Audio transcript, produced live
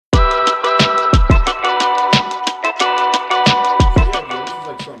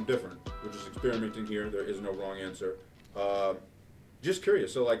experimenting here. There is no wrong answer. Just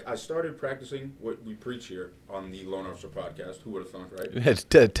curious. So, like, I started practicing what we preach here on the Loan Officer podcast. Who would have thought,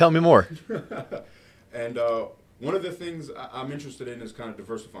 right? Tell me more. And one of the things I'm interested in is kind of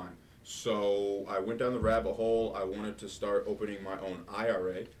diversifying. So I went down the rabbit hole. I wanted to start opening my own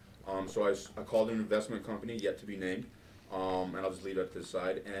IRA. So I called an investment company, yet to be named, and I'll just leave it to the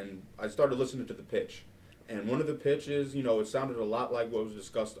side. And I started listening to the pitch. And one of the pitches, it sounded a lot like what was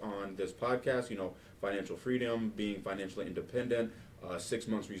discussed on this podcast, financial freedom, being financially independent, 6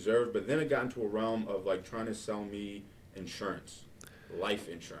 months reserved. But then it got into a realm of, like, trying to sell me insurance, life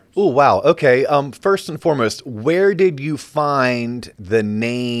insurance. Oh, wow. Okay. First and foremost, where did you find the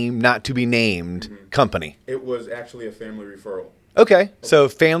name, not to be named, company? It was actually a family referral. Okay. So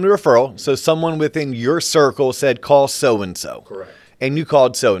family referral. So someone within your circle said, call so-and-so. Correct. And you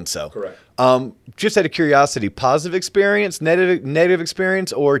called so-and-so. Correct. Just out of curiosity, positive experience, negative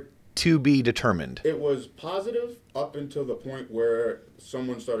experience, or to be determined? It was positive up until the point where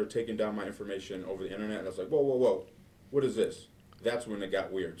someone started taking down my information over the internet. And I was like, whoa, what is this? That's when it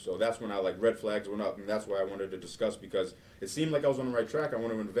got weird. So that's when red flags went up, and that's why I wanted to discuss, because it seemed like I was on the right track. I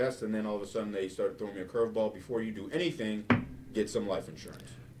wanted to invest, and then all of a sudden they started throwing me a curveball. Before you do anything, get some life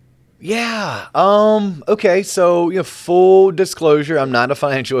insurance. Yeah. Okay. So, full disclosure, I'm not a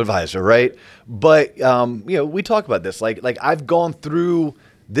financial advisor, right? But, we talk about this. Like I've gone through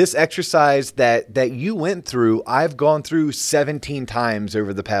this exercise that you went through. I've gone through 17 times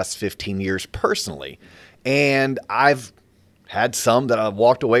over the past 15 years personally. And I've had some that I've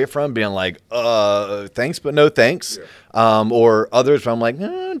walked away from being like, thanks, but no thanks. Yeah. Or others where I'm like,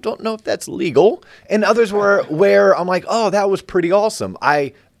 don't know if that's legal. And others where I'm like, oh, that was pretty awesome.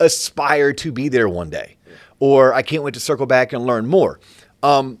 I aspire to be there one day. Yeah. Or I can't wait to circle back and learn more.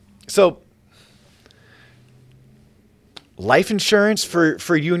 So life insurance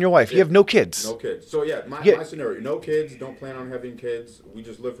for you and your wife. Yeah. You have no kids. No kids. So my scenario, no kids, don't plan on having kids. We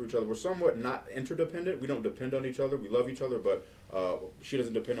just live for each other. We're somewhat not interdependent. We don't depend on each other. We love each other, but she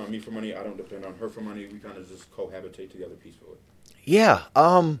doesn't depend on me for money. I don't depend on her for money. We kind of just cohabitate together peacefully. Yeah.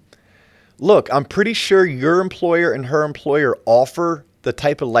 Look, I'm pretty sure your employer and her employer offer the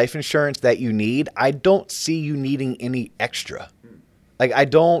type of life insurance that you need. I don't see you needing any extra. Like I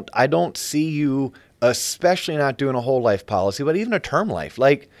don't see you, especially not doing a whole life policy, but even a term life.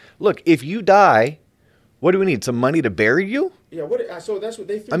 Like, look, if you die, what do we need? Some money to bury you? Yeah. So that's what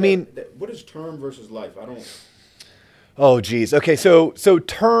they think. What is term versus life? I don't. Oh, geez. Okay. So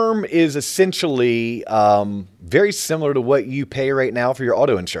term is essentially very similar to what you pay right now for your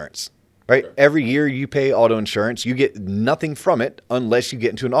auto insurance, right? Okay. Every year you pay auto insurance. You get nothing from it unless you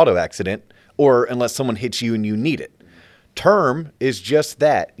get into an auto accident or unless someone hits you and you need it. Term is just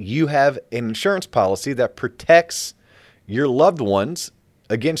that. You have an insurance policy that protects your loved ones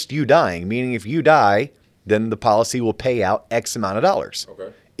against you dying, meaning if you die, then the policy will pay out X amount of dollars.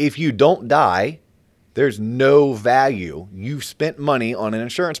 Okay. If you don't die, there's no value. You've spent money on an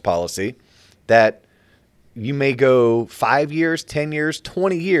insurance policy that you may go 5 years, 10 years,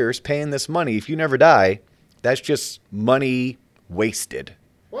 20 years paying this money. If you never die, that's just money wasted.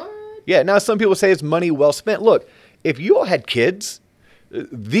 What? Yeah. Now, some people say it's money well spent. Look, if you all had kids,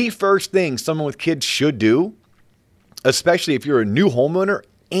 the first thing someone with kids should do, especially if you're a new homeowner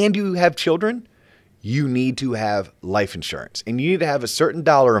and you have children, you need to have life insurance. And you need to have a certain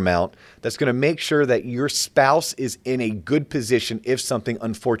dollar amount that's going to make sure that your spouse is in a good position if something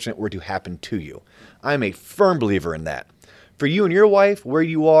unfortunate were to happen to you. I'm a firm believer in that. For you and your wife, where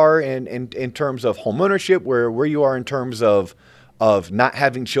you are in terms of home ownership, where you are in terms of not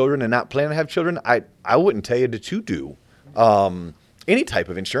having children and not planning to have children, I wouldn't tell you to do any type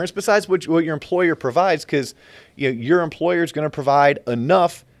of insurance besides what your employer provides, because your employer is going to provide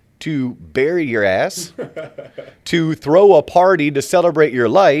enough to bury your ass, to throw a party to celebrate your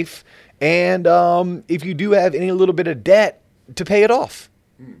life, and if you do have any little bit of debt, to pay it off,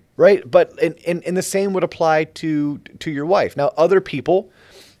 right? But and the same would apply to your wife. Now, other people,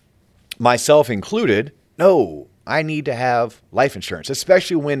 myself included, no, I need to have life insurance,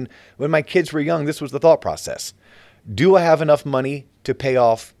 especially when my kids were young. This was the thought process. Do I have enough money to pay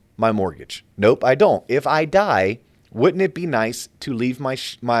off my mortgage? Nope, I don't. If I die, wouldn't it be nice to leave my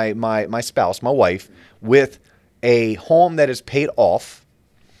spouse, my wife, with a home that is paid off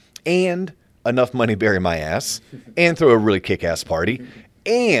and enough money to bury my ass and throw a really kick-ass party,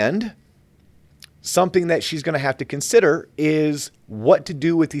 and something that she's going to have to consider is what to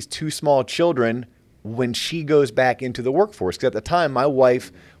do with these two small children when she goes back into the workforce. Because at the time, my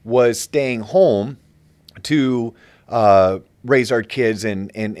wife was staying home to raise our kids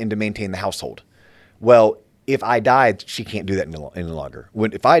and to maintain the household. Well, if I die, she can't do that any longer.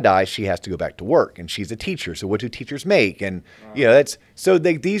 If I die, she has to go back to work, and she's a teacher. So what do teachers make? And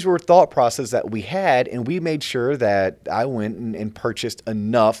these were thought processes that we had, and we made sure that I went and purchased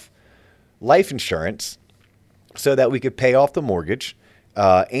enough life insurance so that we could pay off the mortgage,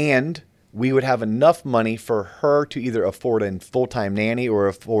 and we would have enough money for her to either afford a full-time nanny or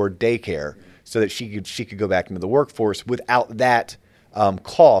afford daycare, so that she could go back into the workforce without that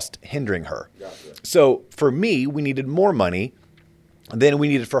cost hindering her. Gotcha. So for me, we needed more money than we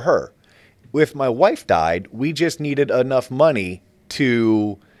needed for her. If my wife died, we just needed enough money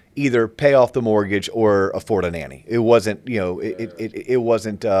to either pay off the mortgage or afford a nanny. It wasn't, it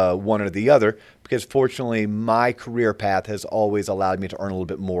wasn't one or the other, because fortunately my career path has always allowed me to earn a little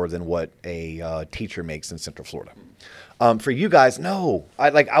bit more than what a teacher makes in Central Florida. For you guys, no,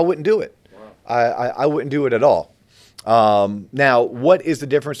 I wouldn't do it. Wow. I wouldn't do it at all. Now, what is the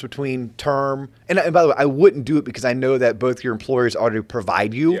difference between term and by the way, I wouldn't do it because I know that both your employers already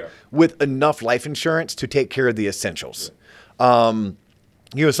provide you with enough life insurance to take care of the essentials.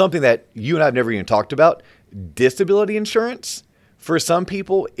 Something that you and I have never even talked about, disability insurance for some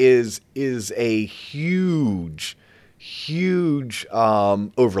people is a huge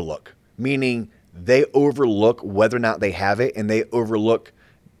overlook, meaning they overlook whether or not they have it, and they overlook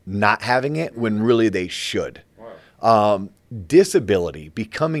not having it when really they should. Disability,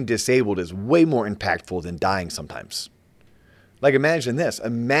 becoming disabled, is way more impactful than dying sometimes. Like, imagine this.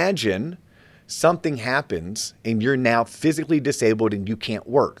 Imagine something happens and you're now physically disabled and you can't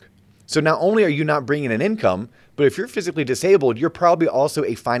work. So not only are you not bringing an income, but if you're physically disabled, you're probably also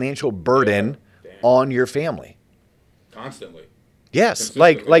a financial burden on your family. Constantly. Yes.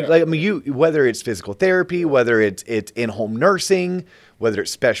 Whether it's physical therapy, whether it's in-home nursing, whether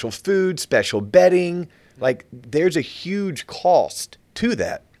it's special food, special bedding, there's a huge cost to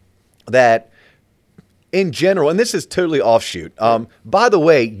that in general, and this is totally offshoot. By the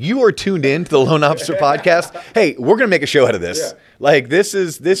way, you are tuned in to the Loan Officer Podcast. Hey, we're going to make a show out of this. Yeah. This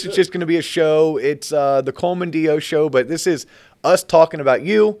is just going to be a show. It's the Coleman DO show, but this is us talking about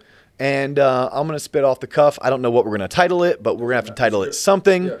you. And I'm going to spit off the cuff. I don't know what we're going to title it, but we're going to have to title it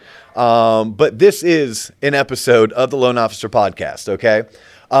something. Yeah. But this is an episode of the Loan Officer Podcast, okay?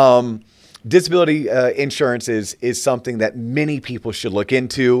 Disability insurance is something that many people should look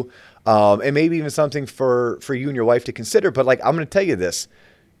into, and maybe even something for you and your wife to consider. But I'm going to tell you this.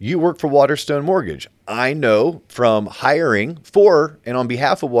 You work for Waterstone Mortgage. I know from hiring for and on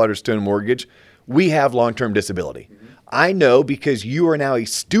behalf of Waterstone Mortgage, we have long-term disability. Mm-hmm. I know because you are now a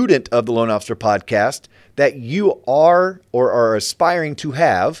student of the Loan Officer Podcast that you are or are aspiring to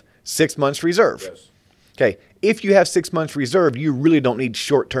have 6 months reserve. Yes. Okay. If you have 6 months reserve, you really don't need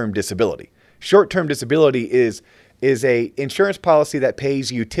short-term disability. Short-term disability is a insurance policy that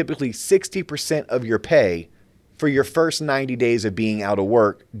pays you typically 60% of your pay for your first 90 days of being out of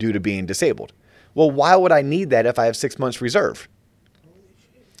work due to being disabled. Well, why would I need that if I have 6 months reserve?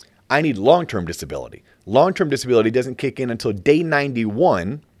 I need long-term disability. Long-term disability doesn't kick in until day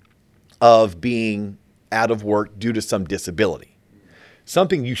 91 of being out of work due to some disability.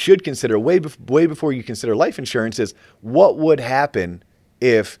 Something you should consider way before you consider life insurance is what would happen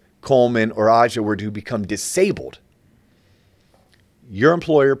if Coleman or Aja were to become disabled. Your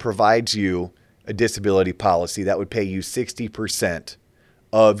employer provides you a disability policy that would pay you 60%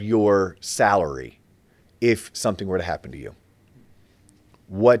 of your salary if something were to happen to you.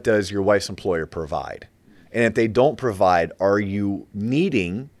 What does your wife's employer provide? And if they don't provide, are you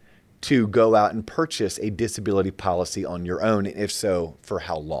needing to go out and purchase a disability policy on your own? And if so, for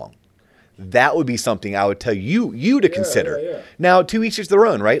how long? That would be something I would tell you to consider. Yeah. Now, to each is their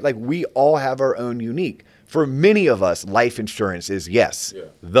own, right? We all have our own unique. For many of us, life insurance is,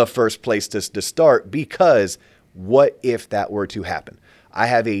 the first place to start, because what if that were to happen? I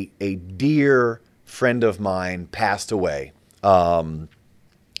have a dear friend of mine passed away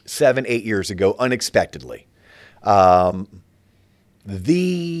 7-8 years ago, unexpectedly.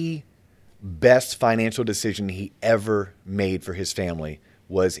 The best financial decision he ever made for his family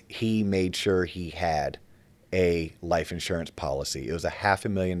was he made sure he had a life insurance policy. It was a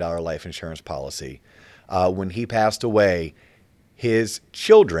 $500,000 life insurance policy. When he passed away, his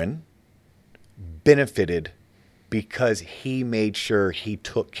children benefited because he made sure he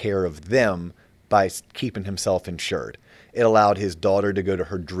took care of them by keeping himself insured. It allowed his daughter to go to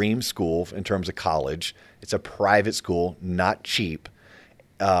her dream school in terms of college. It's a private school, not cheap.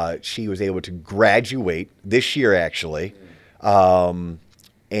 She was able to graduate this year, actually,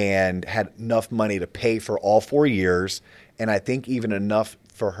 and had enough money to pay for all 4 years, and I think even enough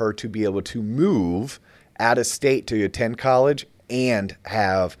for her to be able to move out of state to attend college and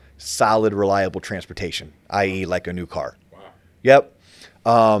have solid, reliable transportation, i.e. like a new car. Wow. Yep.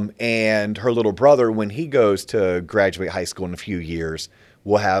 And her little brother, when he goes to graduate high school in a few years,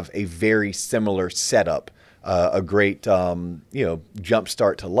 will have a very similar setup, a great, jump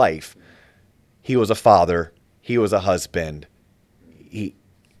start to life. He was a father. He was a husband.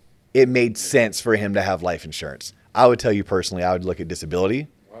 It made sense for him to have life insurance. I would tell you personally, I would look at disability.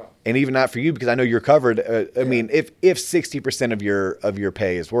 Wow. And even not for you, because I know you're covered. I mean, if 60% of your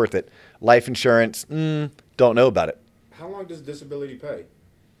pay is worth it, life insurance, don't know about it. How long does disability pay?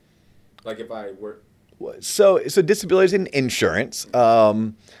 Like if I were... So disability is an insurance.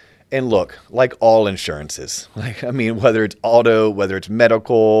 And look, like all insurances, whether it's auto, whether it's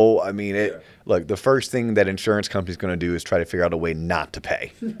medical, look, the first thing that insurance company's going to do is try to figure out a way not to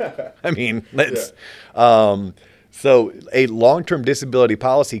pay. So a long-term disability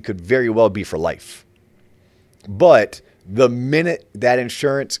policy could very well be for life. But the minute that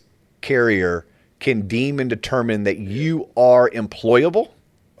insurance carrier can deem and determine that you are employable.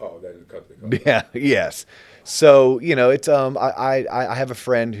 Oh, that is cut the cover. Yeah, yes. So, it's I have a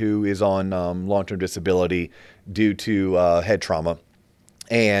friend who is on long-term disability due to head trauma.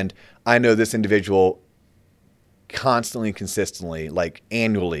 And I know this individual constantly and consistently, like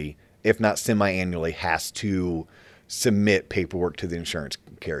annually, if not semi-annually, has to submit paperwork to the insurance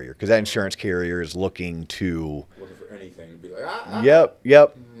carrier because that insurance carrier is looking for anything. Be like,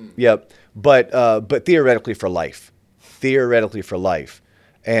 Yep. But theoretically for life.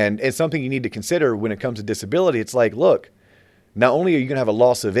 And it's something you need to consider when it comes to disability. It's like, look, not only are you going to have a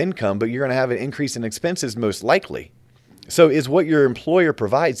loss of income, but you're going to have an increase in expenses most likely. So is what your employer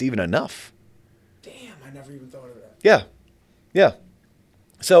provides even enough? Damn, I never even thought of that. Yeah.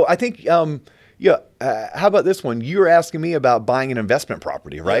 So I think, how about this one? You were asking me about buying an investment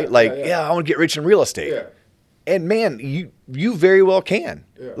property, right? I want to get rich in real estate. Yeah. And man, you very well can.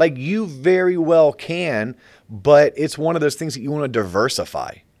 Yeah. Like you very well can, but it's one of those things that you want to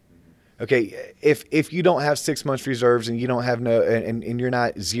diversify. Okay, if you don't have 6 months reserves and you don't have and you're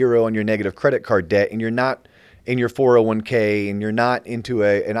not zero on your negative credit card debt and you're not in your 401k and you're not into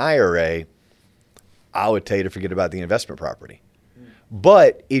an IRA, I would tell you to forget about the investment property.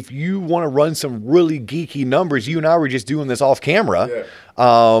 But if you want to run some really geeky numbers, you and I were just doing this off camera,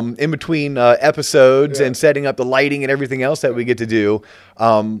 in between episodes and setting up the lighting and everything else that we get to do.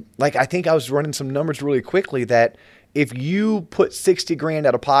 I think I was running some numbers really quickly that if you put $60,000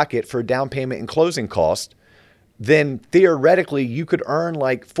 out of pocket for down payment and closing cost, then theoretically you could earn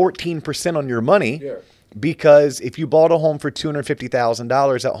like 14% on your money. Yeah. Because if you bought a home for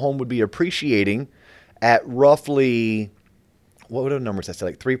 $250,000, that home would be appreciating at roughly, what were the numbers I said?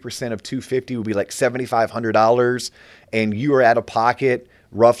 Like 3% of 250 would be like $7,500, and you are out of pocket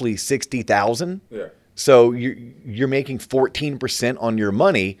roughly $60,000. Yeah. So you're making 14% on your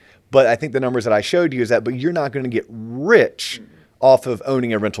money. But I think the numbers that I showed you is that, but you're not going to get rich off of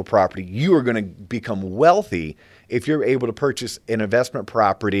owning a rental property. You are going to become wealthy if you're able to purchase an investment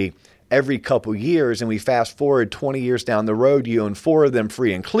property every couple years, and we fast forward 20 years down the road, you own 4 of them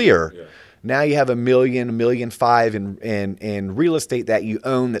free and clear. Yeah. Now you have $1 million, $1.5 million in real estate that you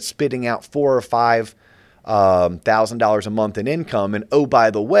own that's spitting out $4,000 or $5,000 a month in income. And oh,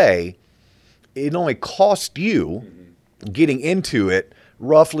 by the way, it only cost you getting into it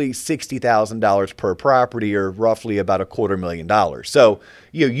roughly $60,000 per property, or roughly about $250,000. So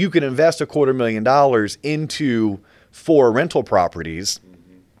you can invest $250,000 into 4 rental properties.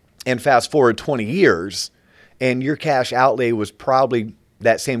 And fast forward 20 years, and your cash outlay was probably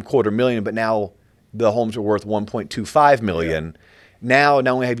that same $250,000, but now the homes are worth $1.25 million. Yeah. Now,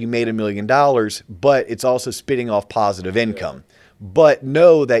 not only have you made $1 million, but it's also spitting off positive income. Yeah. But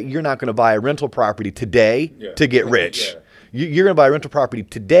know that you're not going to buy a rental property today to get rich. Yeah. You're going to buy a rental property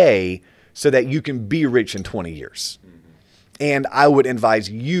today so that you can be rich in 20 years. And I would advise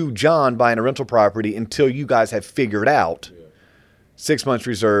you, John, buying a rental property until you guys have figured out 6 months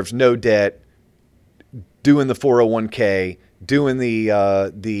reserves, no debt, doing the 401k, doing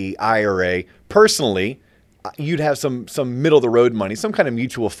the IRA. Personally, you'd have some middle of the road money, some kind of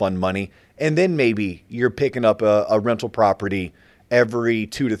mutual fund money, and then maybe you're picking up a rental property every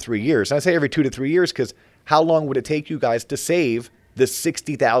 2 to 3 years. And I say every 2 to 3 years because how long would it take you guys to save the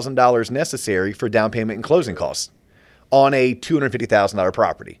 $60,000 necessary for down payment and closing costs on a $250,000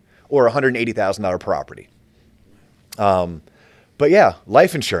 property or $180,000 property? But yeah,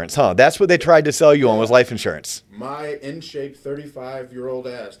 life insurance, huh? That's what they tried to sell you on, was life insurance. My in-shape 35-year-old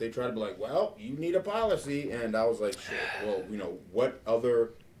ass, they tried to be like, well, you need a policy. And I was like, shit, well, what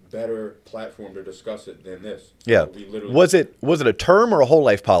other better platform to discuss it than this? Yeah. Was it a term or a whole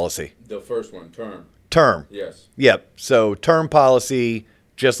life policy? The first one, term. Term. Yes. Yep. So term policy,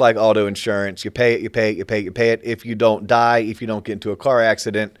 just like auto insurance, you pay it, you pay it, you pay it, you pay it. If you don't die, if you don't get into a car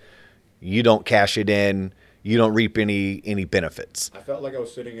accident, you don't cash it in. You don't reap any benefits. I felt like I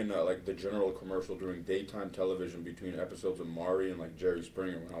was sitting in like the general commercial during daytime television between episodes of Maury and like Jerry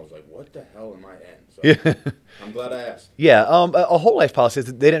Springer when I was like, what the hell am I in? So Yeah. I'm glad I asked. Yeah. A whole life policy.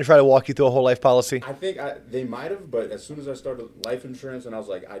 They didn't try to walk you through a whole life policy? I think they might have, but as soon as I started life insurance and I was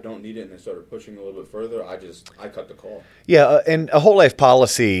like, I don't need it, and they started pushing a little bit further, I cut the call. Yeah. And a whole life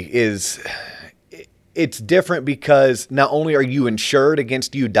policy it's different because not only are you insured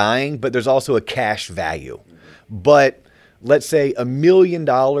against you dying, but there's also a cash value. But let's say $1 million,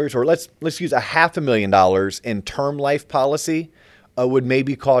 or let's use $500,000 in term life policy would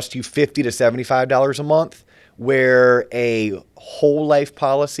maybe cost you $50 to $75 a month, where a whole life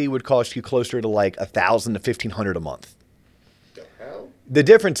policy would cost you closer to like $1,000 to $1,500 a month. The hell? The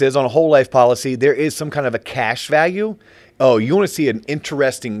difference is on a whole life policy, there is some kind of a cash value. Oh, you want to see an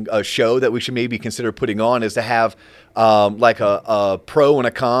interesting show that we should maybe consider putting on is to have like a pro and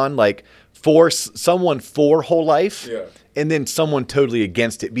a con, like someone for whole life, yeah, and then someone totally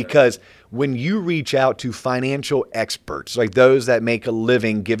against it. Because when you reach out to financial experts, like those that make a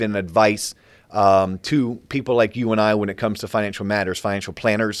living giving advice to people like you and I when it comes to financial matters, financial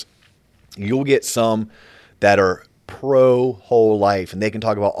planners, you'll get some that are pro whole life, and they can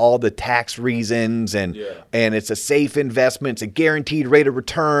talk about all the tax reasons and it's a safe investment, it's a guaranteed rate of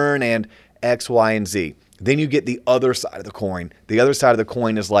return, and X, Y, and Z. Then you get the other side of the coin. The other side of the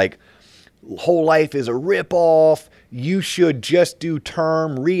coin is like, whole life is a ripoff. You should just do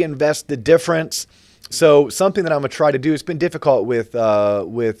term, reinvest the difference. So something that I'm gonna try to do. It's been difficult with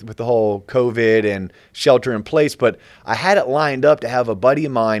the whole COVID and shelter in place, but I had it lined up to have a buddy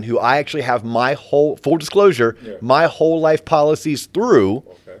of mine who I actually have my whole full disclosure, my whole life policies through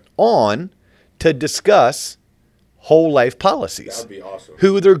on to discuss whole life policies. That'd be awesome.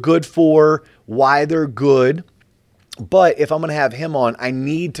 Who they're good for, why they're good. But if I'm going to have him on, I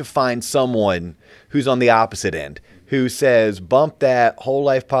need to find someone who's on the opposite end, who says, bump that, whole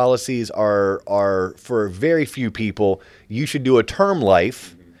life policies are for very few people. You should do a term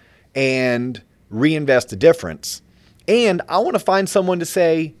life and reinvest the difference. And I want to find someone to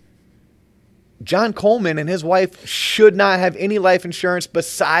say, John Coleman and his wife should not have any life insurance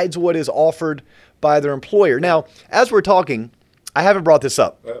besides what is offered by their employer. Now, as we're talking, I haven't brought this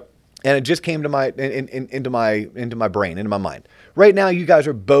up. And it just came to into my brain, into my mind. Right now, you guys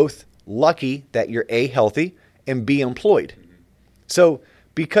are both lucky that you're A, healthy, and B, employed. So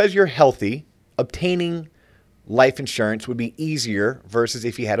because you're healthy, obtaining life insurance would be easier versus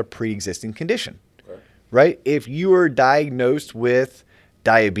if you had a pre-existing condition, right? If you were diagnosed with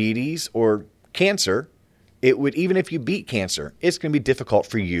diabetes or cancer, it would, even if you beat cancer, it's going to be difficult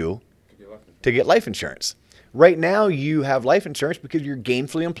for you to get life insurance. Right now, you have life insurance because you're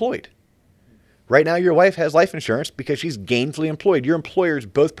gainfully employed. Right now, your wife has life insurance because she's gainfully employed. Your employers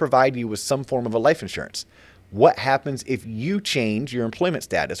both provide you with some form of a life insurance. What happens if you change your employment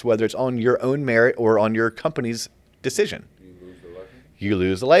status, whether it's on your own merit or on your company's decision? You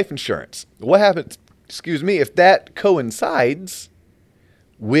lose the life insurance. What happens, if that coincides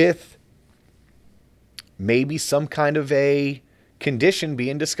with maybe some kind of a condition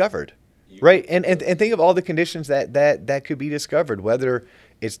being discovered? Right, and think of all the conditions that could be discovered, whether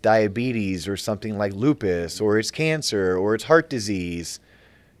it's diabetes or something like lupus, or it's cancer, or it's heart disease.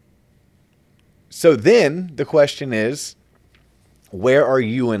 So then the question is, where are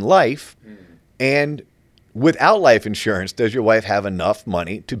you in life? And without life insurance, does your wife have enough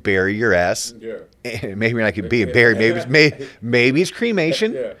money to bury your ass? Yeah. Maybe you're not going to be buried. Maybe it's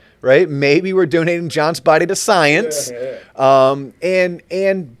cremation, right? Maybe we're donating John's body to science,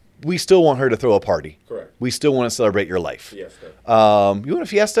 and we still want her to throw a party. Correct. We still want to celebrate your life. Fiesta. You want a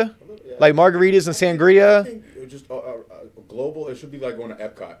fiesta? Yeah. Like margaritas and sangria? I think just global. It should be like going to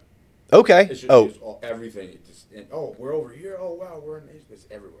Epcot. Okay. It should just everything. We're over here. Oh wow, we're in Asia. It's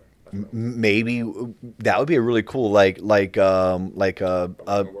everywhere. Maybe that would be a really cool around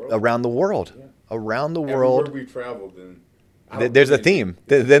the world. Yeah. Around the world. Everywhere we traveled, then there's a theme.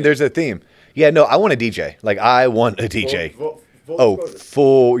 Then there's a theme. Yeah. No, I want a DJ. Like I want a DJ.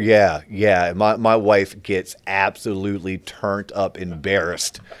 Full, yeah. My wife gets absolutely turned up,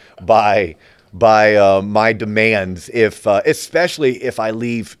 embarrassed by my demands, especially if I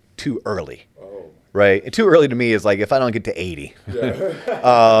leave too early. Right, and too early to me is like if I don't get to 80. Yeah.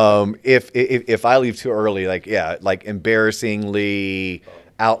 If I leave too early, like embarrassingly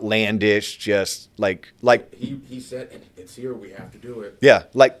outlandish, just like he said, it's here, we have to do it. Yeah,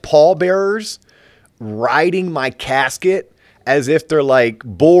 like pallbearers riding my casket as if they're like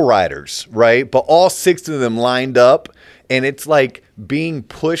bull riders, right? But all 6 of them lined up, and it's like being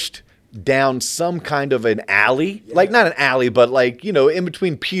pushed down some kind of an alley, like not an alley, but like, you know, in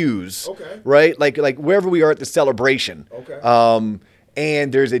between pews, right? Like wherever we are at the celebration.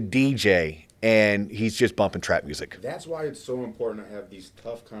 And there's a DJ, and he's just bumping trap music. That's why it's so important to have these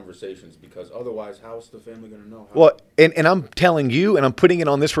tough conversations, because otherwise, how's the family going to know? Well, and I'm telling you, and I'm putting it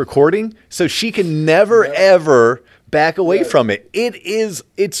on this recording, so she can never, ever back away from it.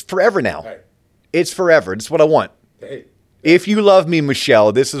 It's forever now. Hey. It's forever. It's what I want. Hey. If you love me,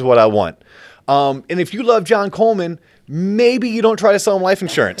 Michelle, this is what I want. And if you love John Coleman, maybe you don't try to sell him life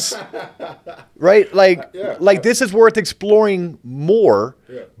insurance, right? Like this is worth exploring more,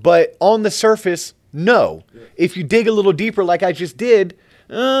 but on the surface, no. If you dig a little deeper, like I just did,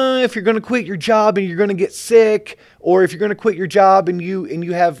 if you're going to quit your job and you're going to get sick, or if you're going to quit your job and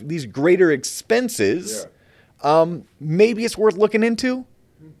you have these greater expenses, maybe it's worth looking into.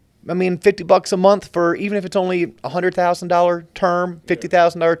 I mean, $50 a month for, even if it's only $100,000 term,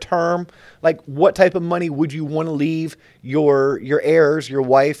 $50,000 term, like what type of money would you want to leave your heirs, your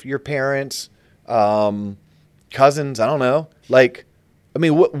wife, your parents, cousins? I don't know. Like, I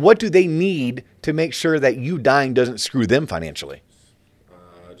mean, what do they need to make sure that you dying doesn't screw them financially?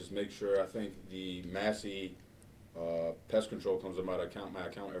 Just make sure, I think the Massey pest control comes in my account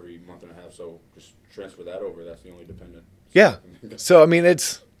every month and a half, so just transfer that over. That's the only dependent. Yeah. So, I mean,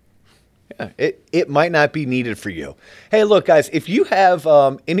 it might not be needed for you. Hey, look, guys, if you have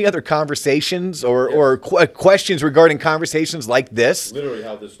any other conversations or questions regarding conversations like this. Literally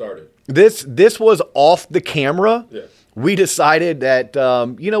how this started. This was off the camera. Yeah. We decided that,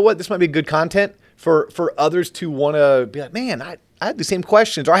 you know what, this might be good content for others to want to be like, man, I had the same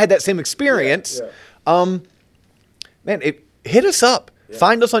questions, or I had that same experience. Man, hit us up. Yeah.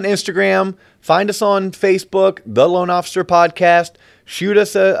 Find us on Instagram. Find us on Facebook, The Loan Officer Podcast. Shoot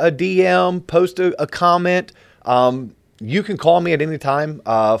us a DM, post a comment. You can call me at any time,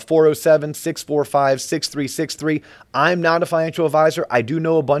 407-645-6363. I'm not a financial advisor. I do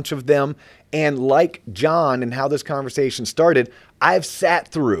know a bunch of them. And like John and how this conversation started, I've sat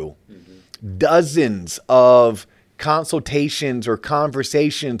through dozens of consultations or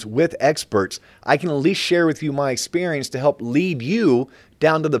conversations with experts. I can at least share with you my experience to help lead you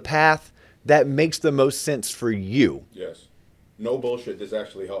down to the path that makes the most sense for you. Yes. No bullshit. This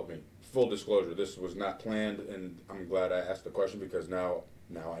actually helped me. Full disclosure, this was not planned, and I'm glad I asked the question because now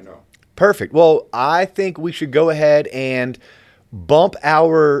I know. Perfect. Well, I think we should go ahead and bump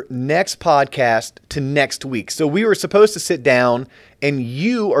our next podcast to next week. So we were supposed to sit down, and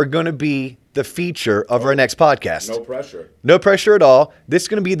you are going to be the feature of our next podcast. No pressure. No pressure at all. This is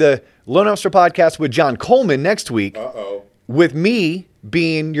going to be the Loan Officer Podcast with John Coleman next week. With me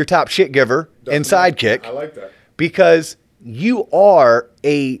being your top shit giver and sidekick. I like that. Because you are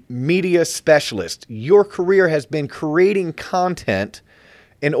a media specialist. Your career has been creating content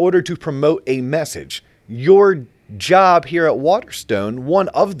in order to promote a message. Your job here at Waterstone, one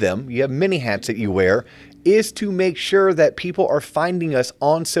of them, you have many hats that you wear, is to make sure that people are finding us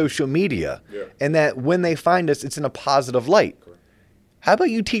on social media and that when they find us, it's in a positive light. Correct. How about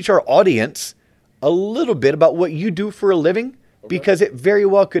you teach our audience a little bit about what you do for a living? Because it very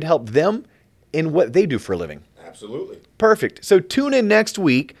well could help them in what they do for a living. Absolutely. Perfect. So tune in next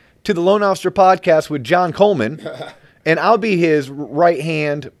week to the Loan Officer Podcast with John Coleman, and I'll be his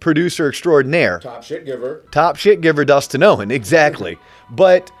right-hand producer extraordinaire. Top shit giver. Top shit giver, Dustin Owen. Exactly.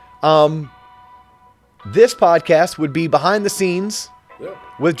 But this podcast would be behind the scenes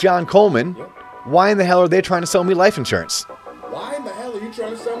with John Coleman. Why in the hell are they trying to sell me life insurance? Why in the hell are you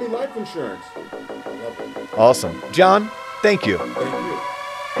trying to sell me life insurance? Awesome. John, thank you. Thank you.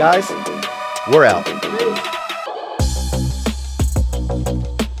 Guys, we're out.